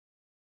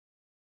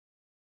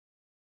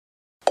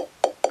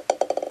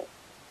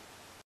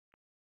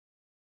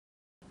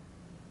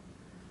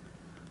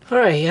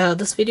Alright, yeah,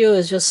 this video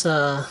is just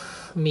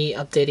me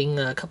updating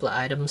a couple of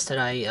items that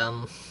I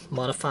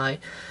modified.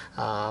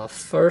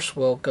 First,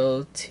 we'll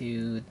go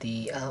to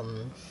the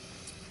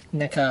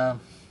NECA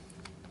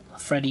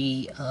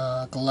Freddy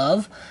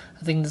glove.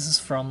 I think this is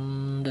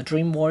from the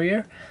Dream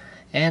Warrior.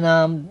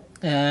 And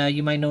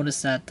you might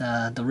notice that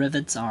the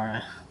rivets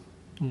are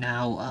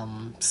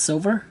now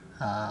silver,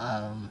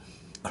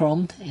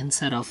 chromed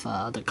instead of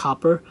the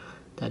copper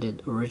that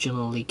it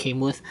originally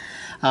came with.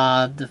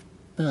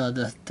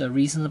 The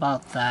reason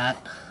about that,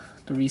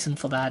 the reason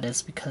for that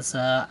is because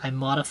I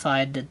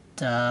modified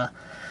it, a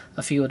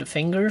few of the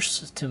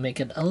fingers to make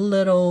it a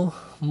little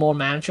more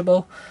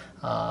manageable,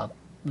 a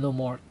little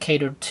more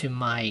catered to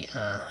my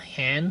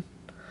hand.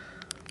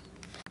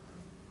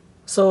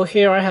 So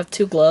here I have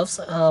two gloves.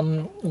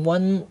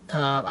 One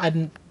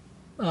I'm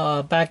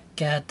back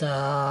at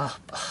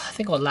I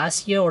think it was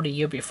last year or the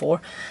year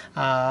before.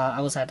 I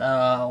was at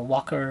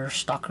Walker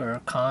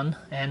Stalker Con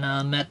and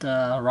met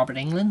Robert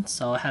Englund,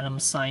 so I had him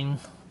sign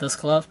this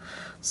glove.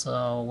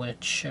 So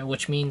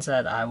which means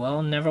that I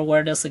will never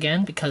wear this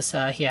again because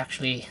he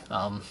actually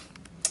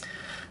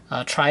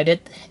tried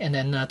it and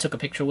then took a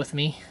picture with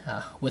me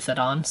with it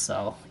on.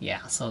 So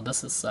yeah, so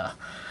this is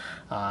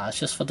it's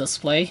just for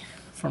display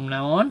from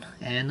now on,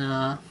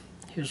 and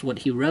here's what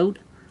he wrote.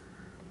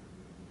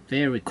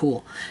 Very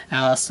cool.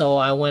 So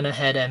I went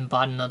ahead and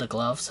bought another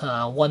gloves,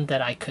 one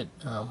that I could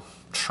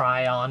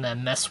try on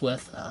and mess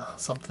with,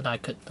 something I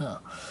could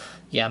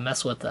yeah,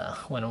 mess with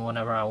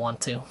whenever I want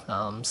to.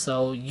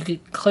 So you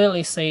could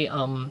clearly say,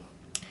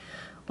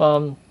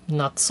 well,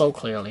 not so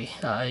clearly,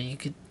 you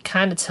could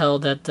kind of tell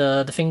that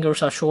the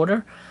fingers are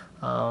shorter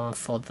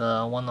for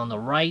the one on the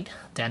right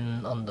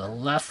than on the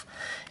left.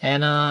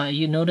 And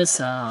you notice,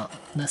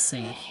 let's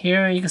see,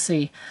 here you can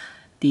see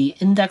the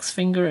index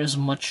finger is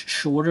much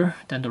shorter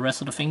than the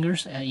rest of the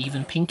fingers,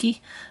 even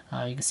pinky.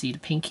 You can see the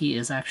pinky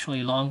is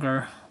actually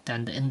longer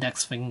than the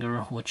index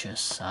finger, which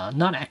is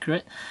not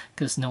accurate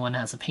because no one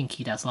has a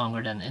pinky that's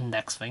longer than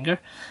index finger.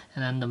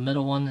 And then the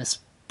middle one is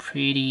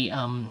pretty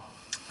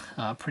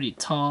pretty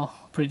tall,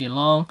 pretty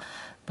long,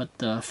 but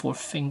the fourth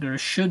finger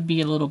should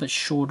be a little bit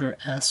shorter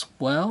as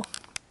well.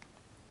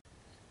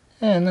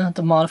 And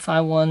the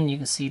modified one, you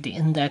can see the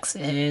index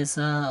is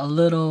a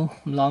little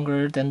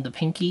longer than the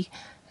pinky,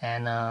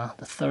 and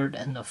the third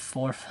and the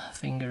fourth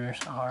fingers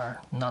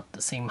are not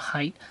the same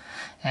height,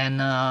 and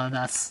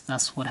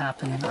that's what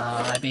happened.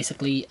 I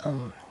basically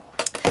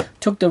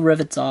took the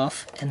rivets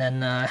off and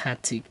then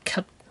had to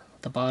cut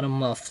the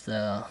bottom of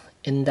the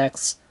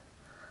index.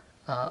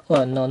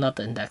 Well, no, not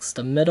the index,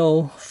 the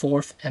middle,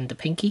 fourth, and the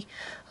pinky.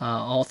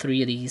 All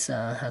three of these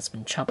has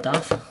been chopped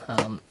off.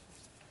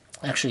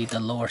 Actually, the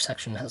lower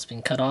section has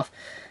been cut off,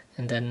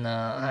 and then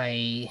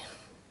I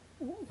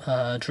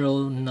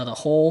drilled another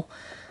hole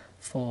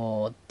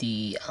for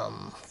the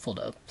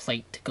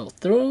plate to go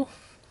through,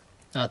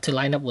 to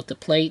line up with the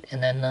plate,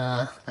 and then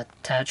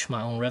attach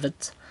my own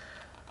rivets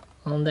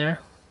on there,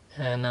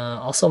 and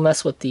also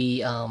mess with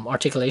the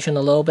articulation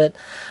a little bit.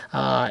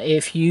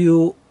 If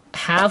you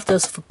have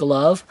this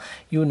glove,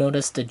 you'll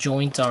notice the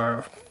joints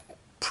are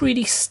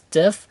pretty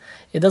stiff.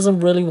 It doesn't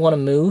really want to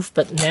move,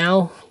 but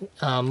now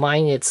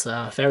mine it's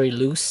very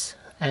loose,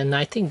 and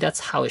I think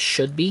that's how it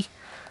should be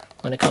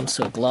when it comes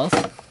to a glove.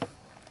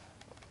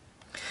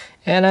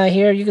 And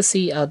here you can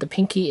see the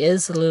pinky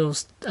is a little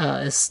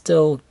is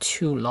still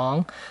too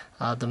long.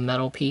 The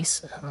metal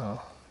piece is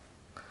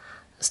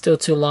still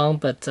too long,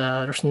 but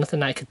there's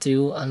nothing I could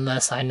do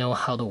unless I know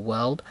how to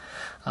weld,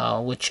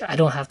 which I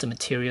don't have the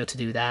material to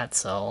do that,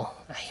 so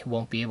I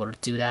won't be able to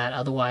do that.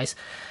 Otherwise,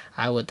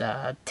 I would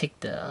take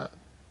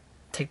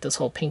this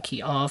whole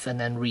pinky off and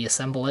then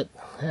reassemble it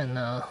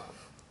and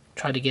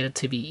try to get it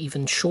to be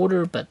even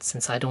shorter. But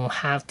since I don't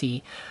have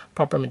the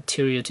proper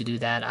material to do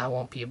that, I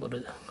won't be able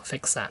to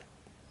fix that.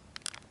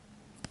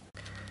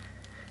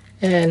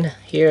 And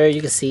here you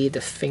can see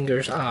the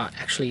fingers are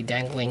actually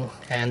dangling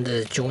and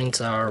the joints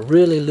are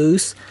really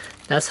loose.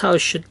 That's how it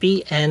should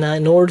be, and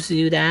in order to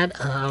do that,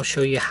 I'll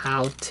show you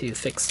how to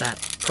fix that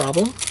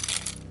problem.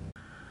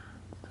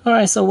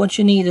 Alright, so what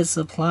you need is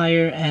a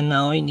plier, and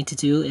all you need to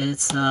do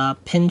is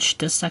pinch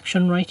this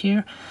section right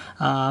here.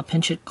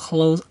 Pinch it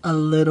close a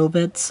little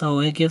bit so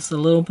it gives a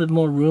little bit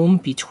more room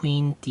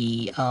between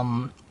the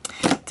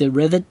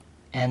rivet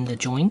and the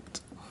joint.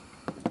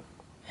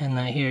 And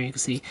here you can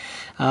see,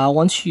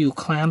 once you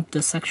clamp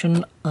this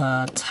section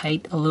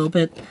tight a little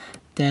bit,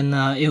 then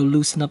it'll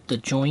loosen up the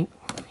joint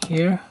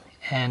here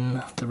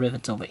and the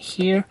rivets over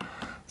here,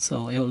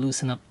 so it'll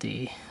loosen up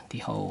the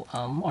whole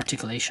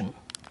articulation.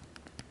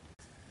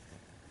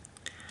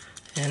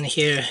 And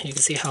here you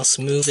can see how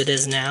smooth it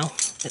is now.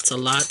 It's a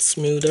lot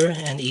smoother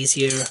and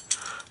easier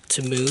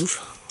to move.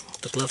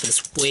 The glove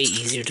is way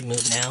easier to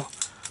move now.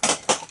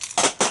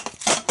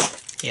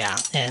 Yeah,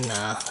 and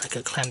I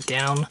could clamp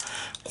down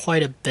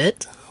quite a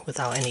bit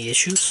without any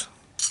issues.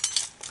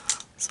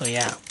 So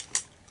yeah,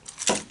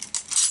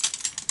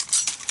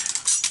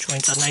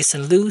 joints are nice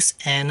and loose,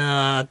 and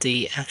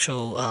the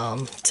actual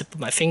tip of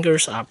my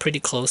fingers are pretty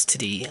close to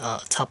the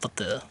top of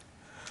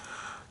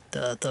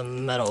the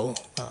metal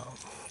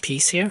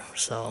piece here,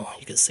 so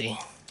you can see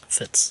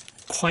fits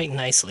quite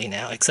nicely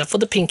now, except for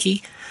the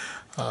pinky.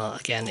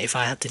 Again, if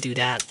I had to do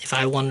that, if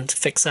I wanted to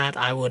fix that,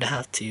 I would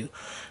have to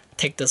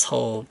take this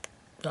whole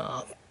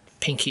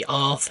pinky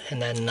off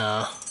and then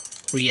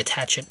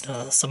reattach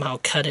it, somehow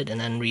cut it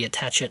and then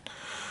reattach it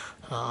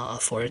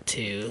for it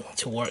to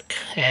work.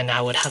 And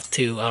I would have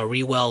to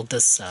re-weld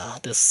this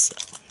this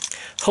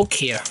hook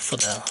here for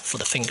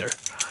the finger.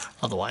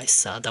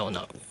 Otherwise, that would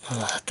not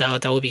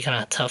that would be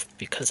kind of tough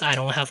because I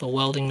don't have a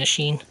welding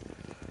machine.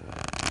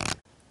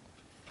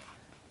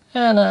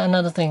 And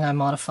another thing I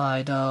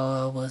modified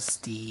was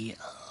the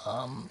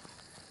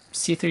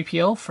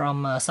C-3PO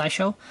from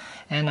Sideshow,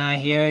 and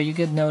here you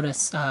could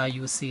notice,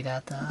 you will see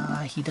that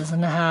he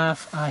doesn't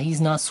have,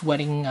 he's not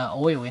sweating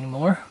oil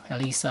anymore,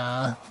 at least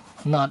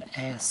not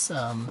as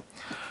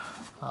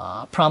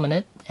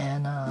prominent.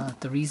 And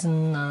the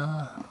reason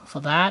for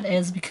that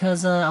is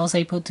because I was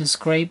able to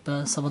scrape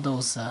some of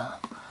those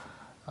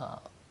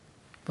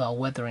well,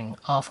 weathering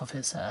off of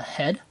his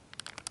head.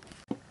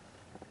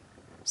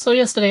 So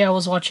yesterday I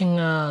was watching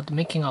the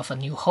making of A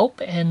New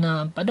Hope, and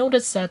I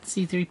noticed that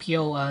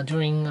C-3PO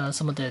during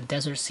some of the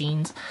desert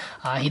scenes,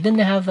 he didn't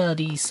have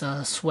these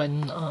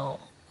sweating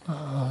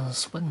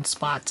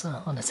spots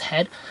on his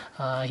head.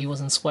 He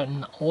wasn't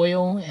sweating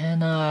oil,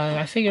 and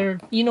I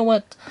figured, you know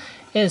what,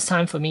 it is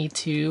time for me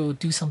to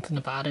do something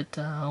about it.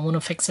 I want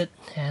to fix it,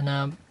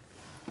 and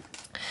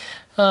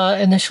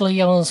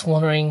initially I was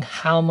wondering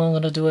how am I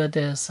going to do it,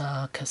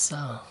 because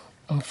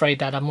I'm afraid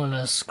that I'm going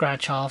to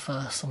scratch off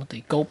some of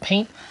the gold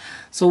paint.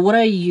 So what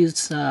I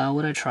used,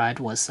 what I tried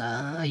was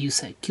I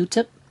used a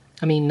Q-tip.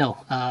 I mean,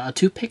 no, a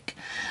toothpick.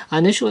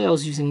 Initially I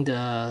was using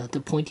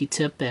the pointy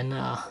tip, and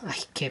I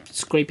kept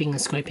scraping and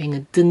scraping.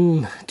 It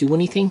didn't do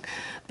anything.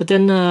 But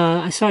then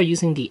I started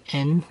using the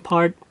end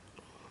part.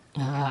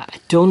 I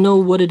don't know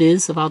what it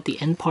is about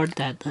the end part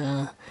that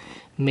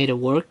made it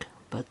work.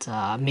 But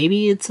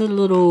maybe it's a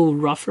little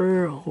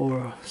rougher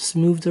or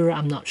smoother,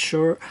 I'm not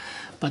sure.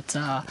 But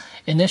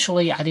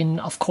initially, I didn't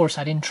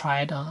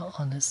try it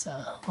on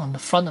the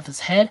front of his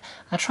head.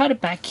 I tried it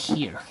back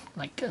here,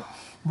 like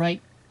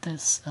right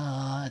this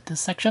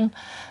section.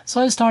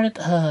 So I started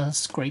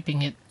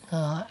scraping it,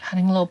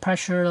 adding a little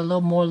pressure, a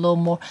little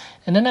more,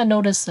 and then I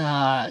noticed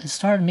it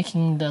started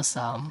making this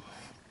kind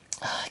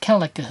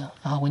of like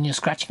when you're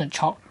scratching a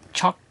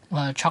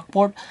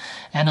chalkboard,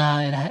 and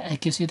it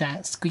gives you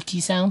that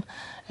squeaky sound.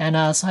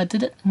 And so I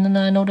did it, and then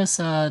I noticed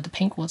the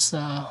paint was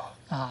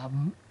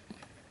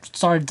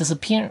started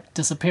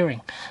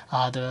disappearing,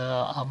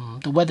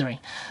 the weathering.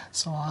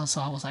 So I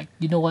was like,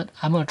 you know what,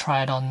 I'm gonna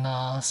try it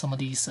on some of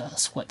these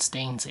sweat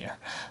stains here.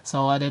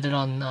 So I did it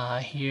on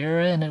here,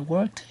 and it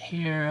worked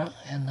here,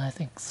 and I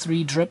think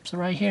 3 drips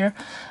right here.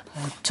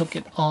 I took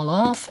it all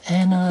off,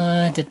 and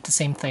I did the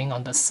same thing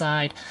on the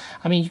side.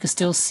 I mean, you can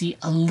still see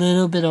a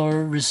little bit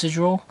of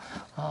residual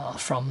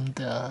from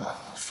the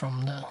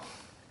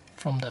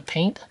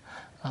paint,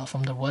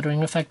 from the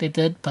weathering effect they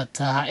did, but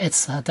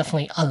it's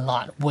definitely a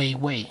lot,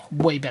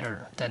 way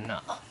better than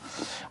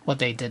what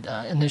they did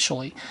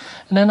initially.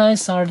 And then I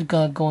started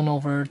going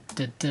over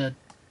the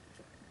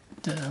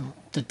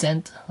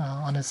dent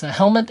on his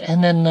helmet,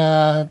 and then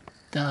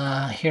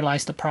here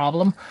lies the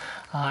problem.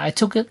 I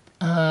took it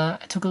a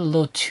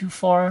little too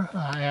far.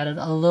 I added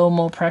a little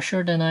more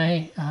pressure than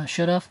I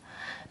should have,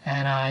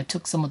 and I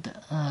took some of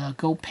the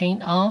gold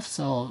paint off.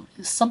 So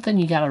it's something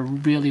you gotta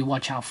really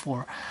watch out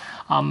for.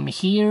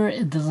 Here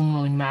it doesn't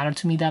really matter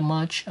to me that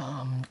much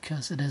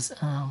because it is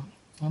an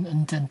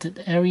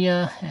indented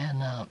area,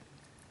 and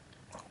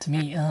to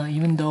me,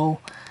 even though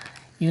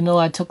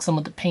I took some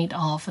of the paint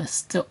off, it's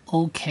still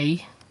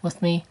okay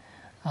with me.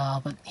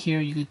 But here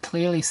you could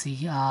clearly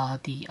see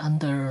the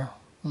under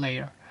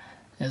layer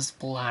is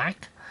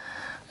black,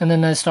 and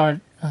then I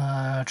start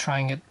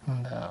trying it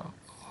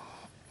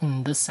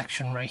in this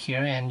section right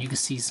here, and you can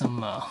see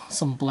some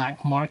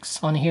black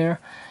marks on here.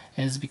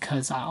 Is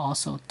because I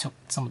also took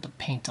some of the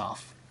paint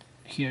off.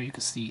 Here you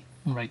can see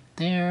right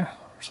there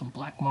some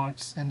black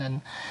marks, and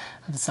then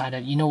I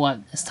decided, you know what,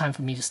 it's time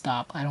for me to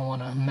stop. I don't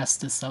want to mess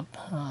this up.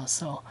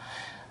 So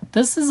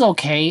this is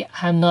okay.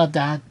 I'm not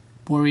that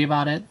worried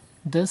about it.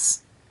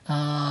 This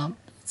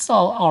it's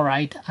all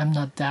right. I'm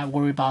not that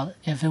worried about it.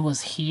 If it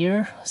was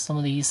here, some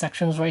of these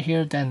sections right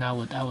here, then I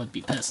would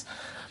be pissed.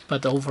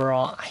 But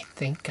overall, I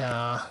think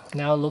now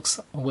it looks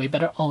way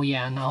better. Oh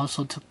yeah, and I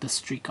also took the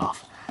streak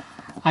off.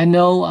 I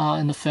know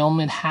in the film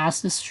it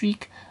has this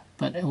streak,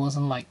 but it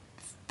wasn't like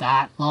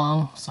that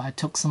long, so I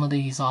took some of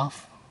these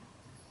off.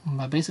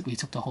 I basically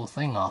took the whole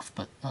thing off,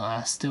 but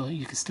still,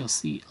 you can still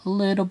see a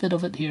little bit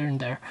of it here and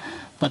there,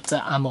 but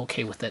I'm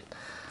okay with it.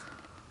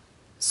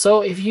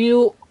 So if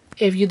you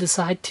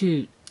decide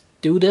to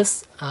do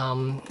this,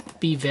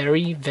 be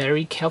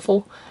very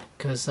careful,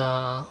 because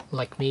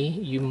like me,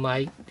 you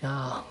might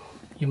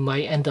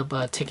end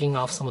up taking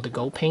off some of the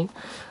gold paint,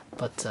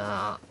 but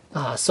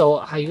so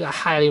I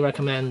highly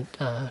recommend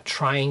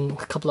trying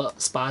a couple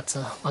of spots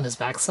on his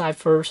backside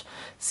first.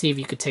 See if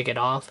you could take it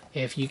off.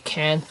 If you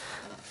can,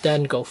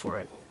 then go for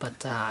it.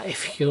 But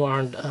if you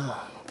aren't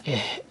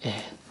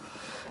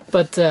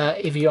But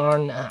if you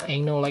aren't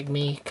anal like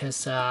me,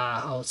 because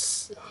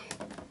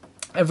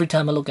every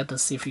time I look at the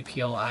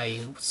C3PO,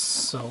 I'm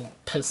so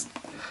pissed.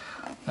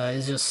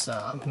 It just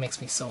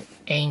makes me so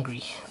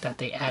angry that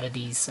they added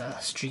these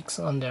streaks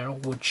on there,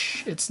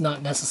 which it's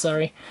not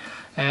necessary.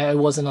 It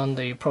wasn't on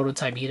the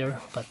prototype either,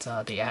 but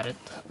they added.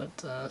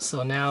 But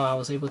so now I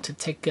was able to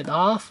take them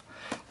off,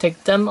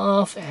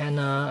 and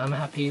I'm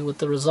happy with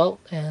the result.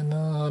 And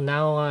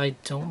now I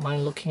don't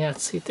mind looking at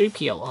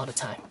C3PO all the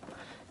time,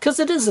 because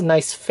it is a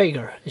nice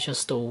figure. It's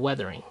just the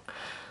weathering.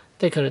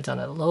 They could have done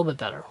it a little bit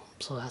better.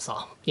 So that's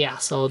all. Yeah,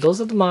 so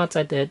those are the mods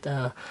I did.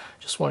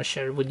 Just want to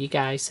share it with you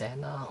guys,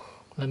 and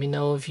let me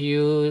know if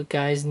you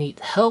guys need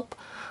help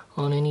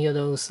on any of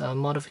those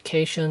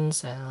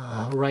modifications.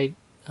 Write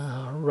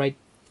in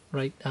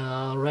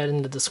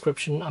the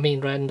description. I mean,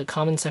 write in the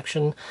comment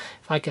section.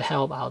 If I could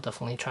help, I'll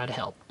definitely try to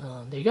help.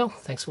 There you go.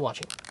 Thanks for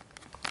watching.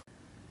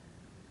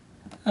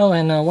 Oh,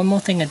 and one more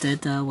thing I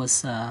did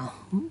was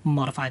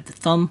modify the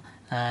thumb.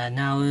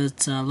 Now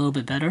it's a little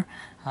bit better.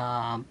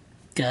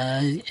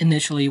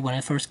 Initially, when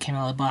it first came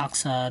out of the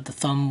box, the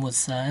thumb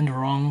was in the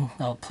wrong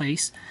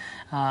place.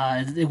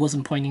 It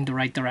wasn't pointing the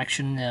right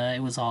direction.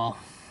 It was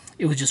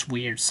just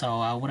weird.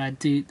 So what I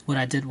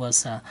did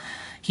was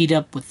heat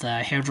up with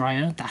the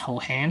hairdryer, that whole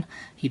hand.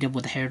 Heat up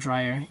with the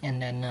hairdryer,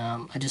 and then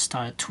I just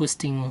started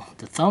twisting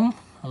the thumb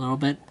a little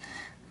bit,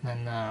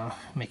 and then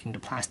making the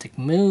plastic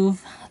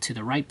move to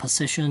the right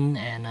position,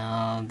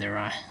 and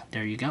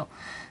there you go.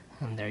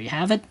 And there you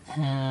have it,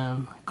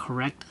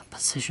 correct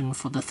position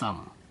for the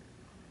thumb.